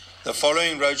The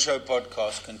following Roadshow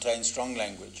podcast contains strong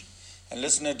language and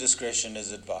listener discretion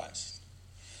is advised.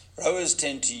 Rowers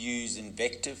tend to use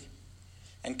invective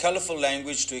and colourful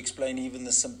language to explain even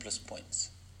the simplest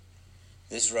points.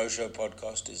 This Roadshow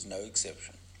podcast is no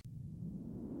exception.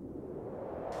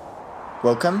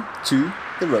 Welcome to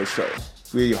The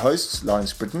Roadshow. We're your hosts,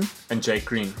 Lawrence Britton and Jake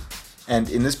Green. And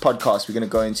in this podcast, we're going to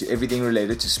go into everything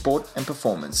related to sport and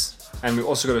performance. And we're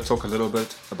also going to talk a little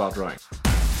bit about rowing.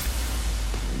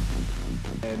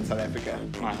 In South Africa.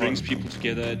 It brings people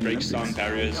together, it breaks down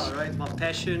barriers. Yeah, right. My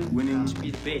passion, winning, to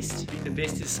be the best. Being the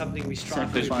best is something we strive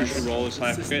for. There's crucial role in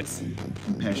South Africa.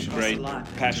 Compassion, Great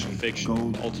passion, fiction,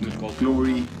 gold, ultimate goal.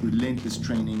 glory, relentless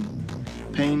training,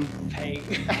 pain.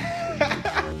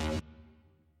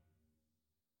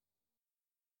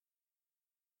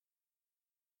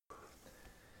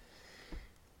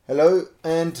 Hello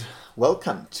and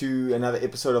welcome to another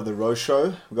episode of The Row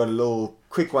Show. We've got a little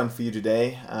quick one for you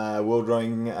today. World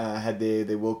Rowing had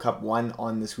their World Cup 1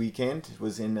 on this weekend. It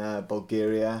was in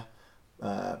Bulgaria,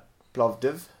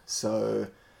 Plovdiv. So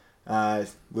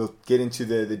we'll get into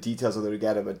the details of the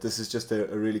regatta, but this is just a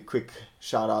really quick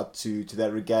shout out to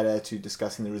that regatta, to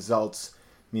discussing the results.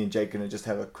 Me and Jake are going to just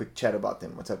have a quick chat about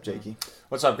them. What's up, Jakey?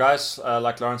 What's up, guys?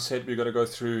 Like Lawrence said, we're going to go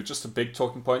through just the big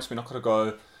talking points. We're not going to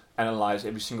go analyze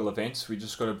every single event. We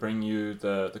just got to bring you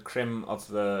the creme of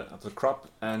the crop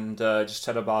and just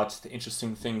chat about the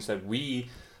interesting things that we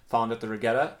found at the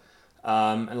regatta.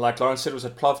 And like Lawrence said, it was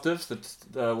at Plovdiv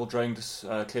that World Rowing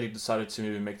clearly decided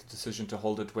to make the decision to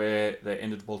hold it where they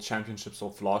ended World Championships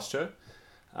off last year.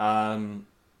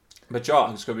 But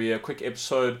yeah, it's going to be a quick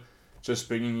episode, just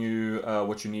bringing you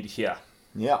what you need to hear.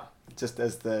 Yeah, just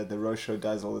as the Row Show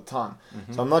does all the time.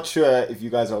 Mm-hmm. So I'm not sure if you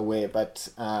guys are aware, but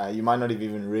you might not have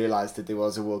even realized that there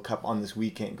was a World Cup on this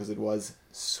weekend because it was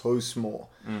so small.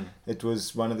 It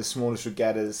was one of the smallest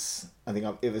regattas I think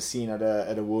I've ever seen at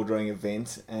a World Rowing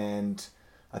event, and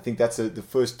I think that's the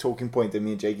first talking point that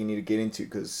me and Jakey need to get into,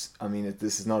 because I mean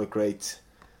this is not a great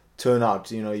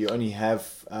turnout. You know, you only have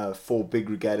 4 big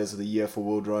regattas of the year for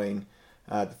World Rowing.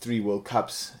 The 3 World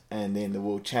Cups, and then the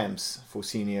World Champs for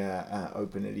senior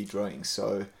open elite rowing.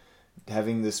 So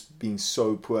having this being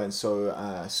so poor and so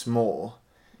small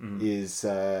is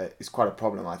quite a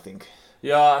problem, I think.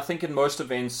 Yeah, I think in most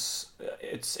events,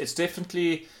 it's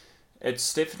definitely I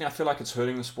feel like it's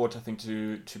hurting the sport. I think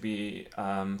to be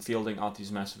fielding out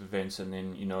these massive events, and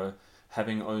then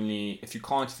having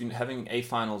having A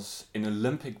finals in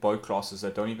Olympic boat classes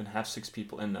that don't even have 6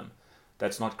 people in them.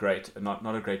 That's not great,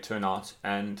 not a great turnout,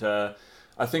 and I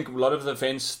think a lot of the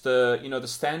events, the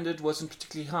standard wasn't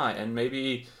particularly high, and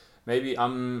maybe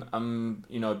I'm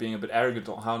being a bit arrogant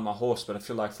or high on my horse, but I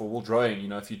feel like for World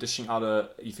Rowing,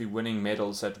 if you're winning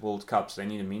medals at World Cups, they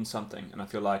need to mean something, and I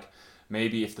feel like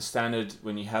maybe if the standard,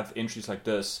 when you have entries like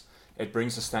this, it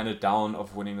brings the standard down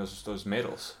of winning those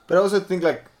medals. But I also think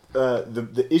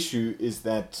the issue is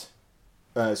that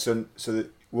so the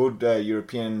World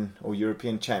European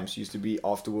Champs used to be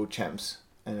after World Champs,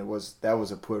 and that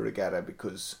was a poor regatta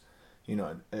because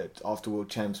after World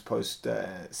Champs post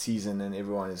season, and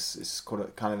everyone is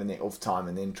kind of in their off time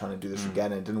and then trying to do this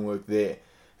regatta, and it didn't work there,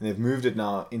 and they've moved it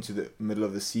now into the middle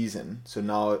of the season, so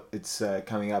now it's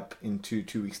coming up in two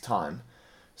weeks time,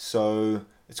 so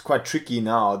it's quite tricky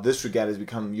now. This regatta has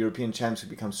become, European Champs have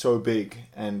become so big,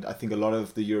 and I think a lot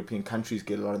of the European countries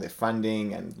get a lot of their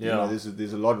funding, and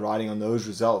there's a lot riding on those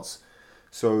results.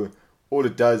 So all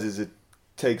it does is it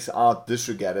takes out this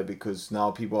regatta, because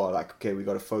now people are like, okay, we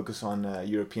got to focus on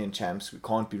European Champs. We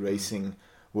can't be racing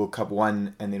World Cup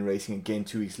 1 and then racing again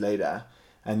 2 weeks later.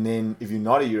 And then if you're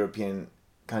not a European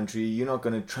country, you're not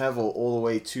going to travel all the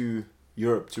way to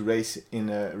Europe to race in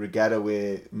a regatta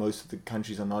where most of the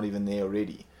countries are not even there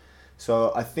already.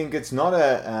 So I think it's not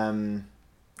there's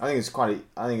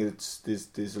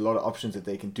a lot of options that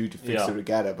they can do to fix the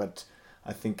regatta, but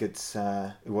I think it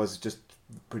was just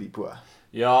pretty poor.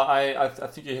 Yeah, I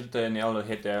think you hit the nail on the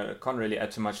head there. I can't really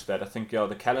add too much to that. I think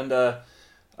the calendar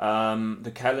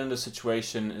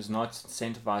situation is not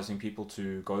incentivizing people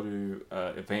to go to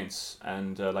events,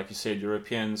 and like you said,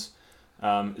 Europeans.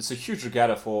 It's a huge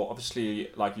regatta for, obviously,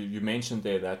 like you mentioned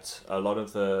there, that a lot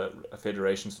of the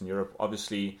federations in Europe,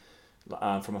 obviously,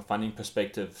 from a funding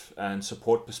perspective and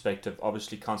support perspective,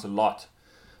 obviously counts a lot.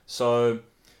 So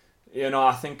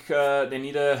I think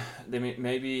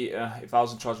maybe if I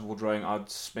was in charge of world rowing,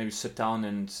 I'd maybe sit down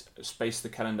and space the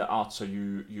calendar out so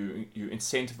you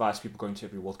incentivize people going to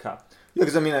every World Cup. Yeah,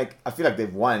 because I feel like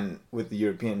they've won with the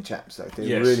European champs. Like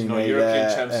they really made European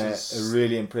champs a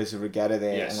really impressive regatta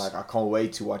there, Yes. and I can't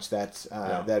wait to watch that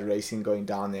that racing going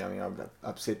down there. I mean, I'm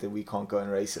upset that we can't go and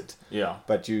race it. Yeah,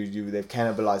 But they've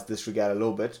cannibalized this regatta a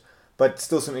little bit. But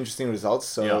still some interesting results,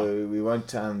 so we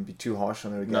won't be too harsh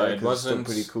on the regatta. No, it wasn't.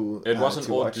 It's still pretty cool. It wasn't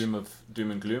to all watch. doom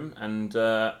and gloom, and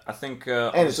I think.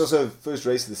 And it's also first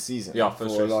race of the season. Yeah,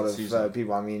 first for race a lot of of the season.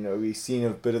 people. I mean, we've seen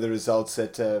a bit of the results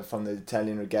from the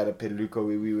Italian regatta Plovdiv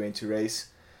where we went to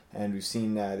race, and we've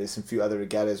seen there's some few other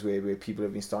regattas where people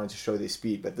have been starting to show their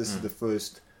speed, but this is the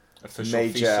first official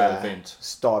major FISA event.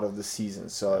 start of the season.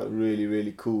 So really,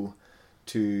 really cool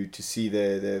to see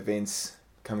the events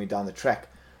coming down the track.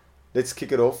 Let's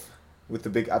kick it off with the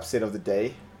big upset of the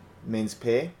day, men's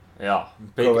pair. Yeah,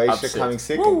 big Croatia upset. coming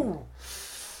second. Woo!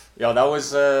 Yeah, that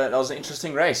was an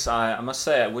interesting race. I must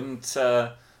say, I wouldn't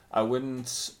put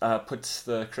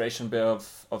the Croatian pair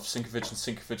of Sinkovic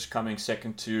and Sinkovic coming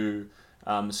second to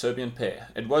the Serbian pair.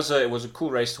 It was a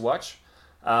cool race to watch.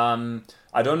 I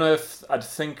don't know if I'd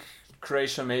think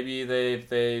Croatia, maybe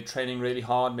they're training really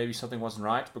hard, maybe something wasn't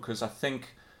right, because I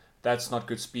think that's not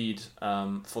good speed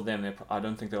for them. I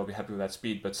don't think they'll be happy with that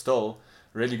speed, but still,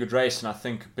 really good race, and I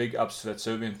think big ups to that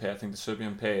Serbian pair. I think the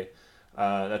Serbian pair,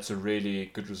 that's a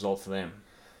really good result for them.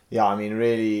 Yeah, I mean,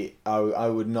 really, I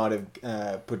would not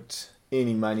have put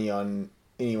any money on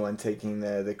anyone taking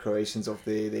the Croatians off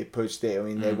their perch there. I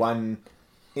mean, they won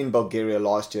in Bulgaria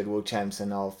last year at World Champs,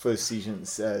 and our first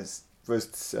race of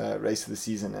the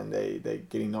season, and they're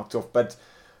getting knocked off. But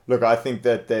look, I think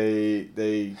that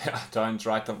they don't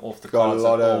write them off the got cards a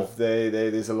lot at all. of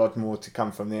there's a lot more to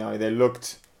come from there. I mean, they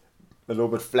looked a little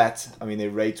bit flat. I mean,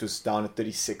 their rate was down at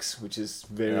 36, which is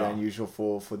very unusual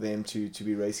for them to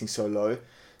be racing so low.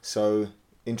 So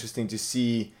interesting to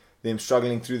see them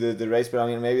struggling through the race. But I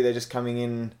mean, maybe they're just coming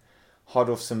in hot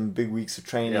off some big weeks of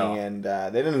training, and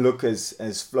they didn't look as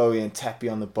flowy and tappy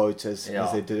on the boat as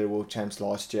they did at World Champs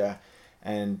last year.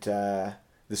 And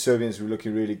the Serbians were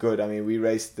looking really good. I mean, we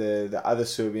raced the other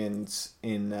Serbians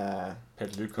in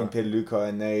Plovdiv,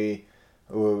 and they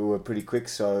were pretty quick.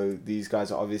 So these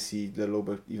guys are obviously a little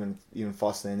bit even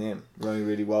faster than them, rowing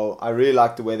really well. I really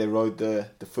liked the way they rowed the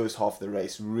first half of the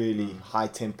race. Really high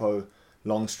tempo,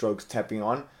 long strokes, tapping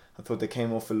on. I thought they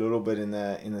came off a little bit in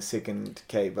the second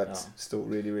K, but still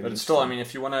really. But still, I mean,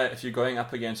 if you're going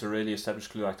up against a really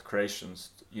established crew like the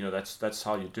Croatians, that's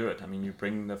how you do it. I mean, you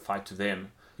bring the fight to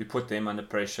them. You put them under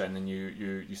pressure, and then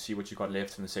you see what you got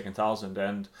left in the second 1,000.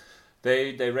 And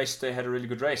they raced. They had a really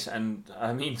good race. And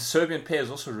I mean, the Serbian pair is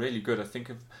also really good. I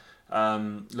think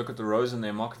look at the rows in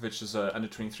there. Markovic is a under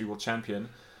 23 world champion,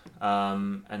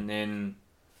 and then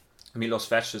Milos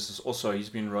Vacic is also. He's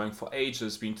been rowing for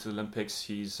ages. Been to the Olympics.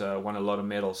 He's won a lot of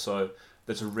medals. So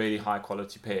that's a really high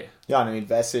quality pair. Yeah, I mean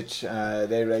Vacic.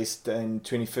 They raced in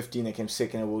 2015. They came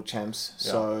second at World Champs.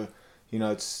 So.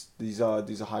 These are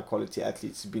high quality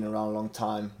athletes. He's been around a long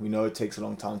time. We know it takes a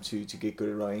long time to get good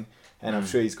at rowing, and I'm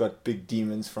sure he's got big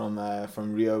demons from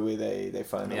Rio where they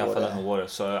fell in the water. Fell in the water.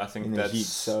 So I think in that's the heat.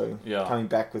 So coming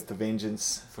back with the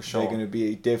vengeance for sure. They're going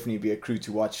to definitely be a crew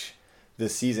to watch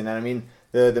this season. And I mean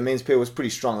the men's pair was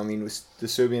pretty strong. I mean with the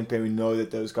Serbian pair, we know that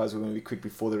those guys were going to be quick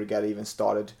before the regatta even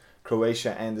started.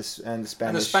 Croatia and the Spanish. And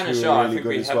the Spanish, who yeah, were I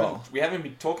really think we haven't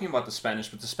been talking about the Spanish,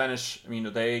 but the Spanish, I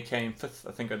mean, they came 5th,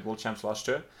 I think, at World Champs last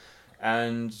year,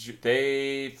 and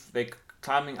they're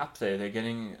climbing up there.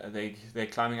 They're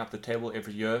climbing up the table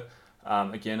every year.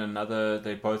 Again,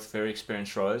 they're both very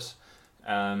experienced rowers,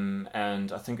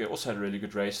 and I think they also had a really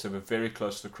good race. They were very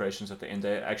close to the Croatians at the end.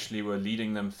 They actually were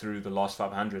leading them through the last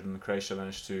 500, and the Croatia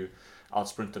managed to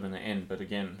outsprint them in the end. But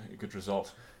again, a good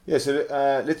result. Yeah, so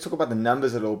let's talk about the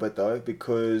numbers a little bit though,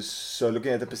 because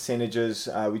looking at the percentages,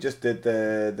 we just did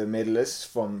the medalists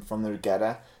from the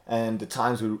regatta, and the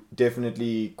times were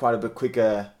definitely quite a bit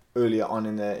quicker earlier on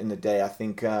in the day. I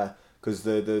think because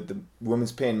the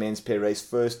women's pair and men's pair raced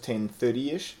first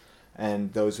 10:30ish,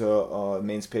 and those are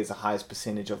men's pairs the highest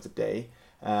percentage of the day,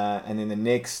 and then the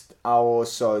next hour or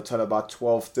so till about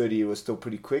 12:30 was still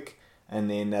pretty quick. And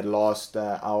then that last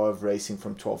hour of racing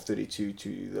from 12:32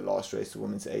 to the last race, the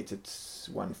women's 8 at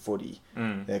 1:40.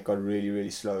 That got really,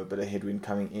 really slow, but a headwind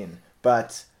coming in.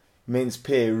 But men's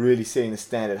pair really setting the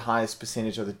standard, highest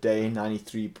percentage of the day,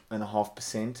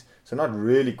 93.5%. So not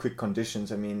really quick conditions.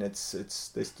 I mean,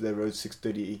 they rode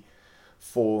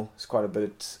 6:34. It's quite a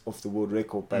bit off the world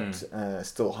record, but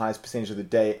still highest percentage of the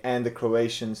day. And the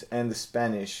Croatians and the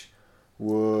Spanish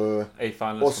were A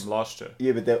finalists also, from last year.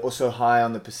 Yeah, but they're also high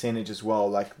on the percentage as well.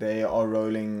 Like they are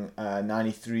rolling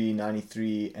 93,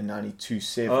 93, and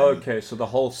 92.7. Okay, so the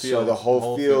whole field. So the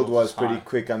whole field was pretty high.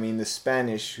 quick. I mean, the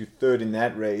Spanish, who third in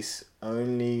that race,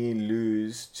 only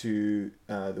lose to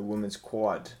the women's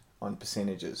quad on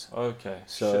percentages. Okay.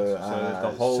 So the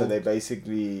whole. so they're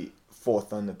basically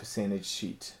fourth on the percentage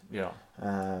sheet. Yeah.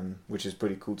 Which is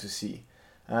pretty cool to see.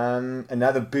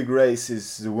 Another big race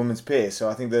is the women's pair. So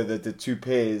I think the two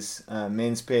pairs,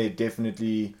 men's pair,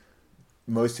 definitely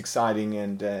most exciting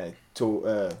and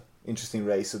interesting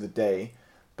race of the day.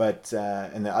 But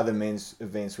and the other men's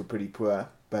events were pretty poor.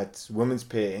 But women's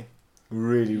pair,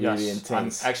 really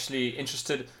intense. I'm actually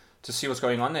interested to see what's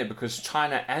going on there because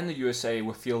China and the USA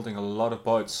were fielding a lot of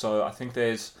boats. So I think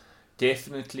there's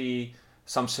definitely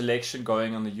some selection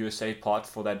going on the USA part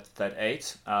for that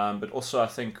 8, but also I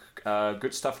think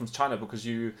good stuff from China because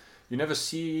you never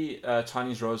see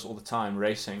Chinese rowers all the time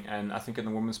racing, and I think in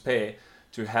the women's pair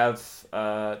to have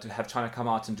China come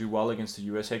out and do well against the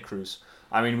USA crews.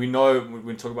 I mean, we know when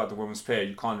we talk about the women's pair,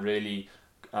 you can't really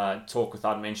talk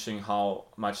without mentioning how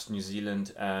much New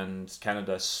Zealand and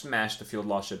Canada smashed the field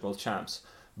last year at World Champs.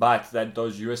 But that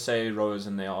those USA rowers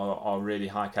in there are really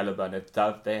high caliber, and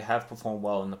they have performed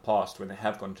well in the past when they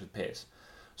have gone to the pairs.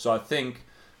 So I think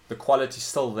the quality's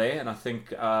still there, and I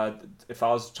think if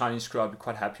I was a Chinese crew, I'd be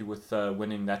quite happy with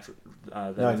winning that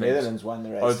event. Netherlands won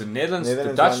the race. Oh, the Netherlands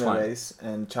the Dutch won the one. race,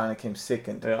 and China came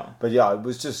second. Yeah. But yeah, it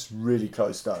was just really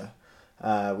close though,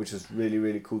 which was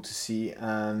really cool to see.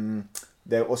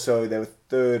 They were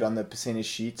third on the percentage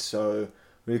sheet, so.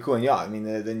 Really cool, and yeah, I mean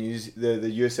the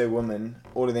USA women,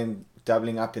 all of them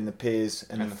doubling up in the pairs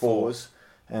and the fours,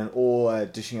 and all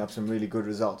dishing up some really good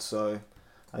results. So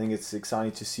I think it's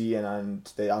exciting to see, and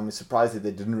I'm surprised that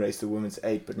they didn't race the women's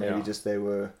 8, but maybe just they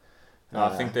were.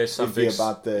 I think there's some iffy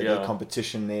about the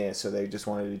competition there, so they just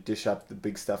wanted to dish up the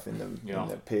big stuff in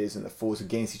the pairs and the fours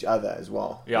against each other as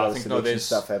well. Yeah, I think there's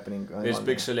stuff happening. There's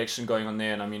big selection going on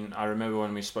there, and I mean, I remember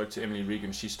when we spoke to Emily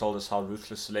Regan, she's told us how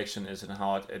ruthless selection is and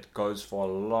how it goes for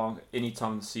a long. Any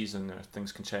time of the season,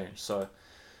 things can change. So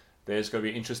there's going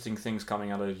to be interesting things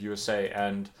coming out of USA,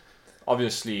 and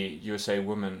obviously USA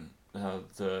women. One and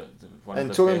of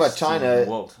the talking about best teams in the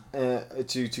China, world.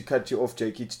 to cut you off,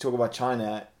 Jakey, to talk about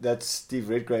China, that's Steve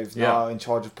Redgrave's now in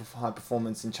charge of high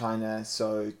performance in China.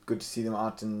 So good to see them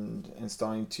out and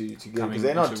starting to get, because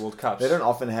they're not World Cups. They don't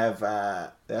often have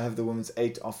they have the women's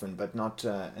 8 often, but not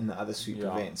in the other sweep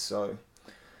events. So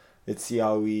let's see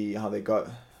how they go.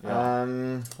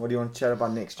 Yeah. What do you want to chat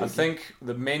about next, Jakey? I think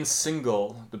the men's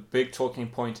single, the big talking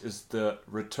point is the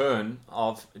return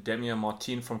of Damian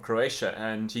Martin from Croatia,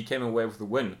 and he came away with the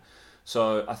win.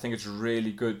 So I think it's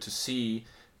really good to see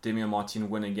Damian Martin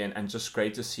win again, and just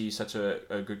great to see such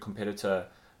a good competitor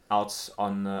out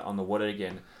on the water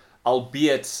again.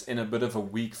 Albeit in a bit of a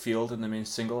weak field in the men's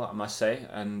single, I must say,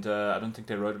 and I don't think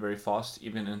they rode very fast,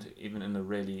 even in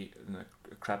the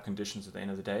crap conditions at the end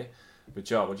of the day. But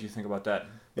yeah, what do you think about that?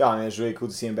 Yeah, I mean, it's really cool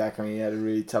to see him back. I mean, he had a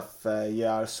really tough year.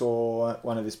 I saw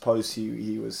one of his posts.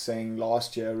 He was saying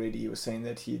last year already, he was saying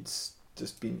that he'd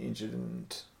just been injured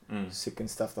and sick and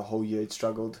stuff the whole year. He'd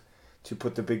struggled to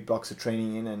put the big blocks of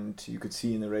training in, and you could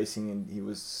see in the racing, and he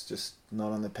was just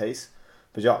not on the pace.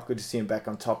 But yeah, good to see him back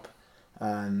on top.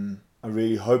 I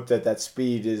really hope that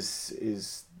speed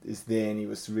is there, and he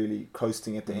was really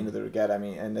coasting at the end of the regatta. I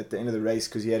mean, and at the end of the race,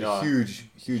 because he had a huge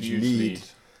lead.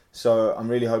 So I'm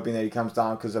really hoping that he comes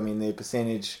down, because I mean their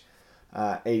percentage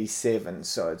 87,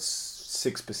 so it's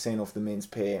 6% off the men's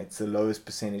pair. It's the lowest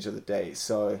percentage of the day,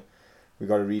 so we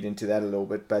got to read into that a little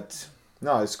bit. But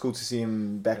no, it's cool to see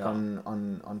him back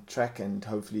on track, and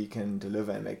hopefully he can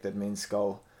deliver and make that men's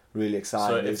skull really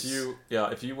exciting. So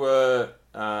if you were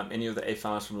any of the A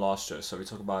finals from last year, so we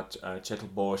talk about Chetel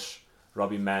Bosch,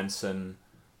 Robbie Manson,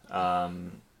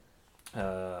 any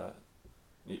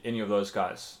of those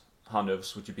guys. How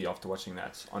nervous would you be after watching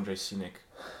that? Andre Sinek.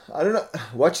 I don't know.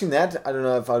 Watching that, I don't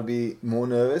know if I'd be more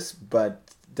nervous, but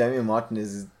Damian Martin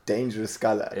is a dangerous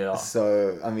sculler. Yeah.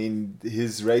 So, I mean,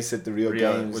 his race at the Rio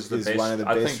Games is one of the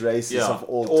best races of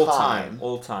all time.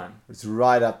 All time. It's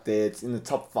right up there. It's in the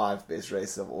top 5 best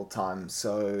races of all time.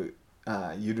 So,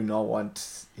 you do not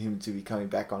want him to be coming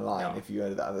back online if you go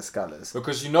to the other scullers.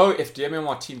 Because you know, if Damian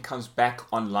Martin comes back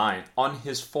online, on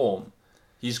his form,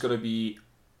 he's going to be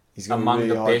among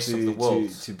really the best of the world.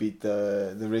 To beat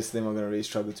the rest of them are going to really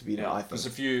struggle to beat him, I think. Because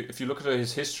if you look at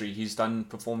his history, he's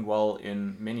performed well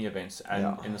in many events,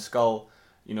 and in the scull,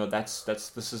 you know, this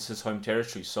is his home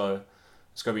territory, so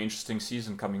it's going to be an interesting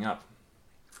season coming up.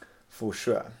 For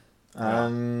sure.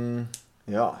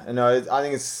 Yeah, and I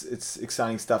think it's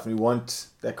exciting stuff, and we want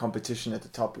that competition at the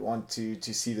top. We want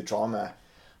to see the drama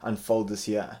unfold this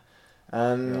year.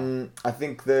 I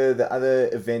think the other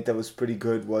event that was pretty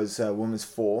good was women's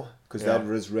 4, because that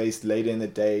was raced later in the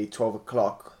day, 12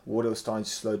 o'clock. Water was starting to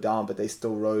slow down, but they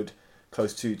still rode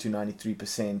close to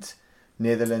 93%.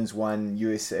 Netherlands won,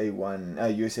 USA won,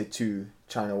 USA 2,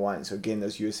 China 1. So again,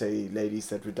 those USA ladies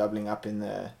that were doubling up in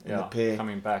the pair,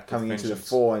 coming into the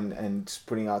 4 and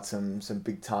putting out some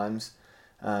big times.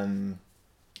 And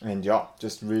yeah,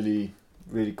 just really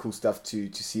cool stuff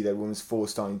to see that women's 4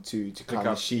 starting to climb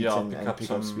the sheet and pick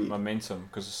up speed. Momentum,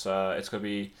 because it's going to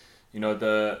be,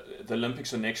 the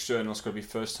Olympics are next year, and it's going to be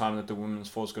first time that the women's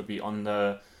 4 is going to be on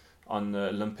the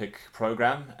Olympic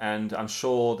program, and I'm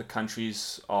sure the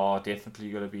countries are definitely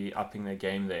going to be upping their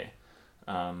game there.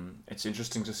 It's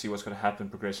interesting to see what's going to happen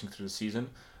progressing through the season.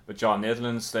 But yeah,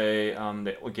 Netherlands, they're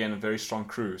again a very strong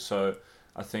crew, so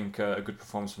I think a good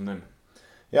performance from them.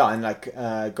 Yeah,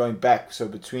 and going back, so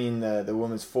between the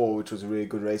women's 4, which was a really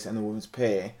good race, and the women's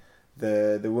pair,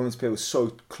 the women's pair was so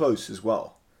close as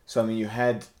well. So I mean, you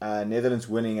had Netherlands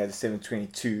winning at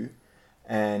 7:22,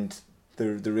 and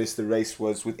the rest of the race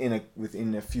was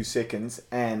within a few seconds,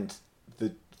 and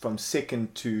from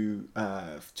second to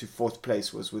fourth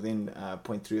place was within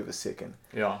 0.3 of a second.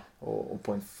 Yeah. Or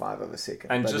 0.5 of a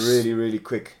second. And but just really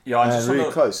quick. Yeah, and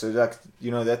really close. So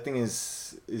that thing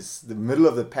is the middle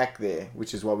of the pack there,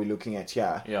 which is what we're looking at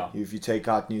here. Yeah. If you take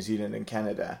out New Zealand and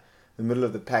Canada, the middle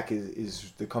of the pack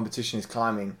is the competition is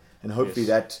climbing, and hopefully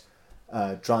that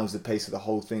drives the pace of the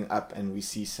whole thing up, and we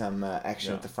see some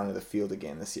action at the front of the field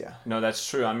again this year. No, that's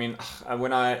true. I mean,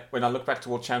 when I look back to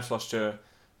World Champs last year,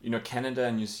 Canada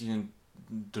and New Zealand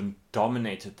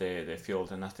dominated their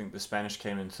field, and I think the Spanish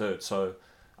came in third. So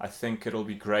I think it'll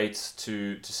be great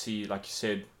to see, like you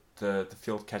said, the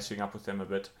field catching up with them a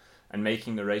bit and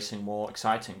making the racing more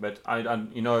exciting. But I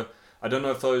don't know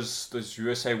if those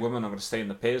USA women are going to stay in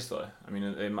the pairs though. I mean,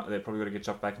 they're probably going to get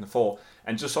jumped back in the 4.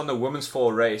 And just on the women's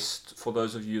 4 race, for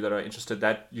those of you that are interested,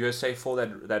 that USA 4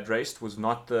 that raced was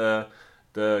not the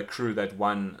crew that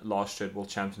won last year at World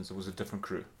Champions. It was a different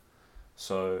crew.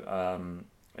 So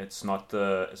it's not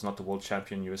the world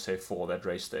champion USA 4 that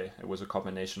raced there. It was a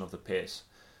combination of the pairs,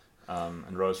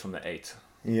 and rose from the 8.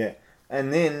 Yeah,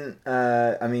 and then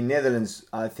Netherlands,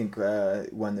 I think,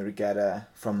 won the regatta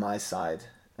from my side.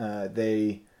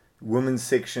 Women's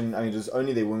section, it was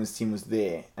only their women's team was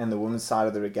there, and the women's side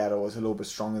of the regatta was a little bit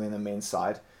stronger than the men's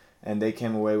side, and they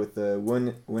came away with the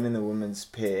win in the women's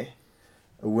pair,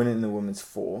 a win in the women's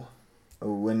 4, a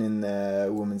win in the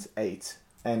women's 8.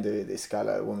 And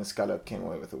the women's sculler came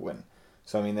away with a win.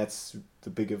 So I mean, that's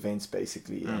the big events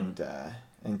basically, and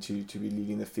to be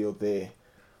leading the field there,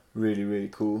 really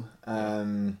cool.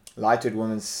 Lightweight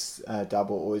women's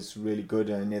double always really good,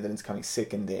 and Netherlands coming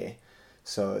second there.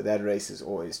 So that race is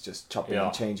always just chopping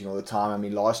and changing all the time. I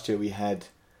mean, last year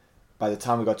by the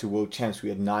time we got to World Champs, we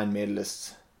had 9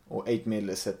 medalists or 8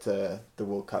 medalists at the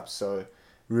World Cup. So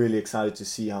really excited to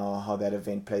see how that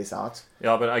event plays out.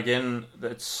 Yeah, but again,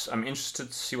 I'm interested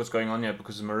to see what's going on here,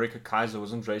 because Marika Kaiser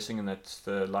wasn't racing in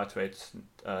the lightweight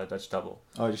Dutch double.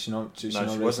 Oh, did she not? She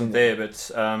wasn't there,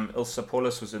 but Ilse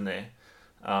Paulus was in there.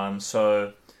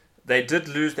 So they did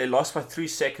lose. They lost by 3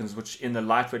 seconds, which in the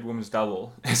lightweight women's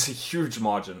double is a huge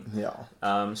margin.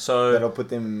 Yeah. So that'll put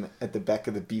them at the back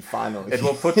of the B final. It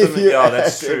will put them. Yeah,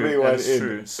 that's true. That's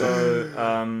true.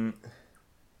 So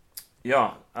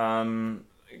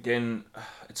again,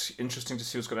 it's interesting to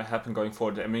see what's going to happen going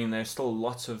forward. I mean, there's still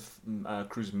lots of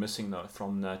crews missing though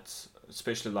from that,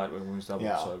 especially lightweight women's double.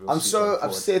 Yeah. So I'm so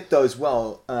upset though as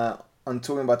well. On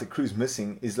talking about the crews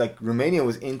missing, is like Romania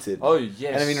was entered. Oh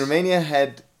yes. And I mean, Romania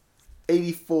had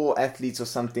 84 athletes or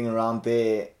something around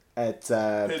there at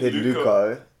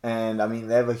Pedluco, and I mean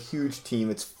they have a huge team.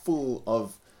 It's full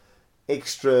of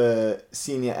extra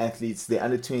senior athletes. Their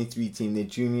under 23 team, their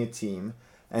junior team.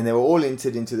 And they were all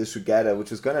entered into this regatta, which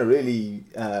was going to really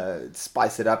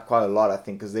spice it up quite a lot, I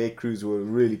think, because their crews were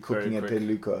really cooking at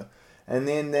Pedluco. And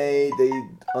then they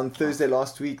on Thursday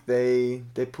last week, they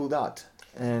pulled out.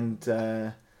 And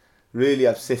really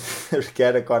upset the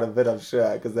regatta quite a bit, I'm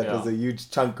sure, because that was a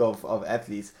huge chunk of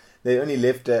athletes. They only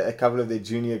left a couple of their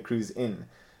junior crews in,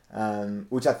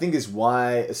 which I think is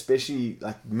why, especially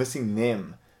like missing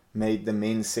them, made the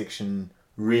men's section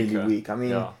really weak. I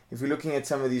mean, if we're looking at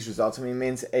some of these results, I mean,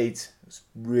 men's 8 was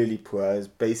really poor. There's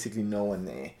basically no one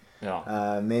there.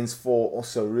 Yeah. Men's 4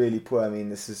 also really poor. I mean,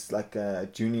 this is like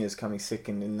juniors coming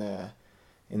second in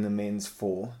the men's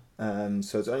 4.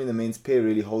 So it's only the men's pair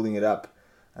really holding it up.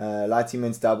 Lighty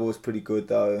men's double was pretty good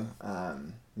though.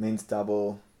 Men's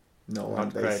double, no one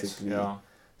Not basically. Great. Yeah.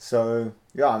 So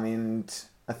yeah, I mean,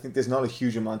 I think there's not a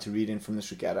huge amount to read in from this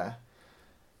regatta.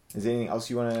 Is there anything else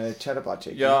you want to chat about,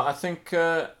 Jake? Yeah, I think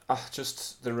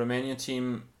just the Romanian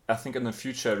team. I think in the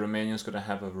future, Romania's going to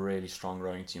have a really strong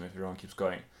rowing team if everyone keeps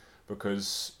going,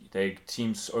 because their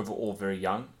team's overall very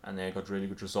young and they got really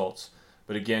good results.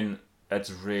 But again, that's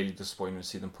really disappointing to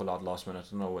see them pull out last minute.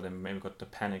 I don't know whether they maybe got the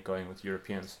panic going with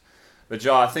Europeans. But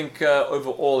yeah, I think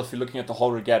overall, if you're looking at the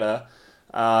whole regatta,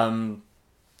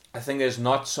 I think there's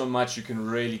not so much you can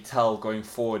really tell going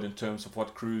forward in terms of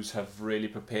what crews have really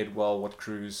prepared well, what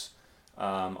crews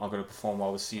are going to perform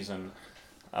well this season.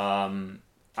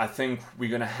 I think we're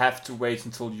going to have to wait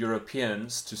until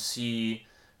Europeans to see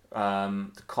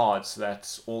the cards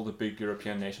that all the big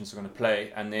European nations are going to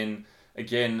play. And then,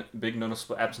 again, big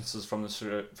noticeable absences from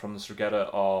this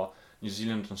regatta are New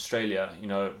Zealand and Australia. You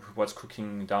know, what's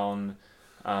cooking down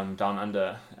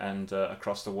under and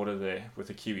across the water there with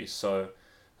the Kiwis. So,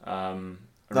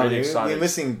 really excited. We're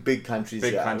missing big countries.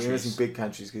 Big We're countries. missing big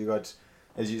countries because you got,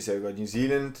 as you say, we've got New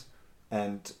Zealand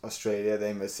and Australia.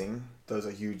 They're missing. Those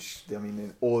are huge. I mean,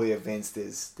 in all the events,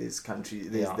 there's countries.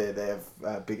 They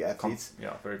have big athletes.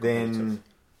 Very competitive. Then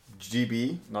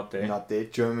GB Not there. not there.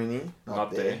 Germany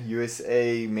not there.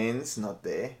 USA men's not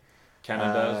there.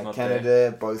 Canada's not Canada,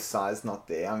 there. both sides not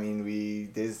there. I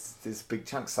mean, there's big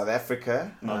chunks. South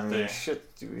Africa, Not there.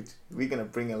 Shit, dude, we're gonna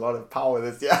bring a lot of power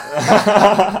this year.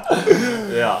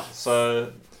 Yeah,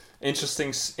 so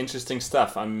interesting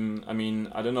stuff. I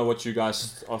mean, I don't know what you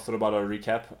guys thought about our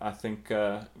recap. I think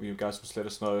you guys must let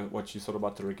us know what you thought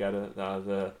about the regatta,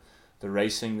 the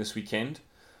racing this weekend.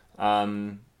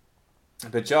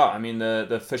 But yeah, I mean, the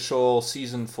official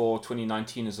season for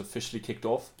 2019 is officially kicked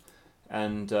off.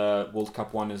 And World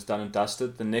Cup 1 is done and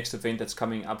dusted. The next event that's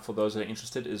coming up for those that are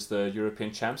interested is the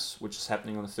European Champs, which is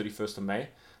happening on the 31st of May.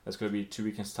 That's going to be 2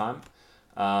 weekends' time.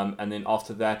 And then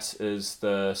after that is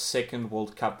the second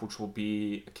World Cup, which will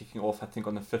be kicking off, I think,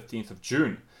 on the 15th of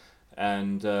June.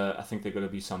 And I think there are going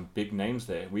to be some big names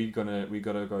there. We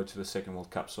gotta go to the second World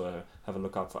Cup, so have a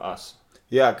look out for us.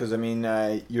 Yeah, because I mean,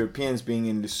 Europeans being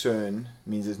in Lucerne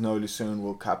means there's no Lucerne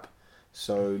World Cup.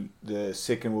 So the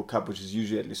second World Cup, which is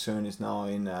usually at Lucerne, is now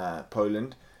in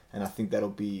Poland, and I think that'll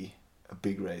be a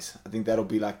big race. I think that'll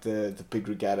be like the big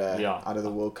regatta out of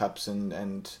the World Cups,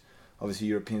 and obviously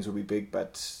Europeans will be big,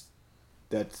 but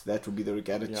that will be the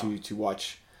regatta to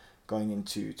watch going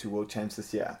into World Champs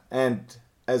this year. And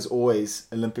as always,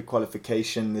 Olympic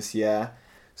qualification this year,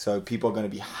 so people are going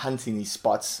to be hunting these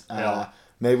spots.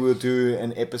 Maybe we'll do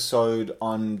an episode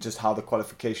on just how the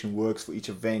qualification works for each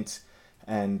event.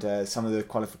 And some of the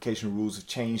qualification rules have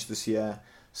changed this year,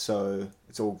 so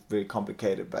it's all very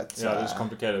complicated. But it is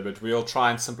complicated, but we'll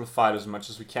try and simplify it as much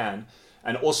as we can.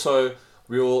 And also,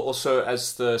 we will also,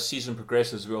 as the season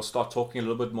progresses, we'll start talking a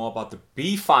little bit more about the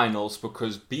B finals,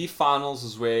 because B finals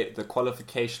is where the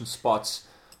qualification spots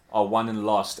are won and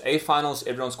lost. A finals,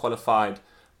 everyone's qualified,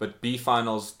 but B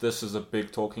finals, this is a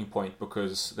big talking point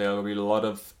because there will be a lot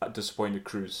of disappointed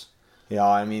crews. Yeah,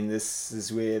 I mean, this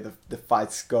is where the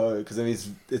fights go, because I mean,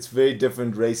 it's very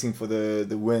different racing for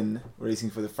the win,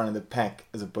 racing for the front of the pack,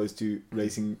 as opposed to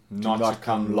racing not to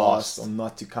come last or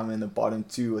not to come in the bottom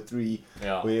 2 or 3,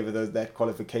 wherever that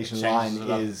qualification line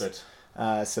is.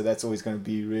 So that's always going to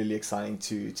be really exciting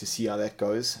to see how that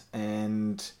goes.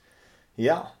 And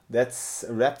yeah, that's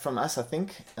a wrap from us, I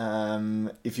think.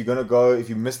 If you're gonna go, if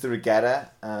you missed the regatta,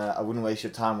 I wouldn't waste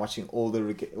your time watching all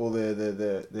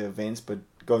the events, but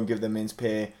go and give the men's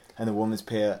pair and the women's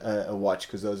pair a watch,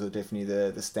 because those are definitely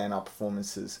the standout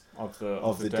performances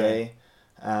of the day.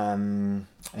 And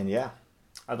yeah,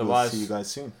 otherwise, we'll see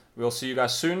you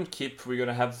guys soon. We're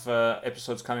gonna have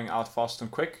episodes coming out fast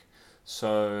and quick,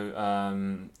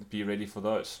 so be ready for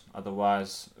those.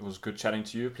 Otherwise, it was good chatting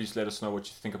to you. Please let us know what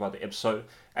you think about the episode,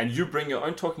 and you bring your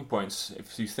own talking points.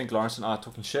 If you think Lawrence and I are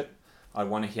talking shit, I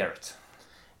want to hear it.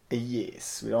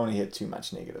 Yes, we don't want to hear too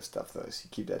much negative stuff though, so you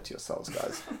keep that to yourselves,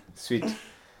 guys. Sweet.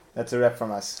 That's a wrap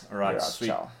from us. All right, We're out. sweet.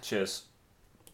 Ciao. Cheers.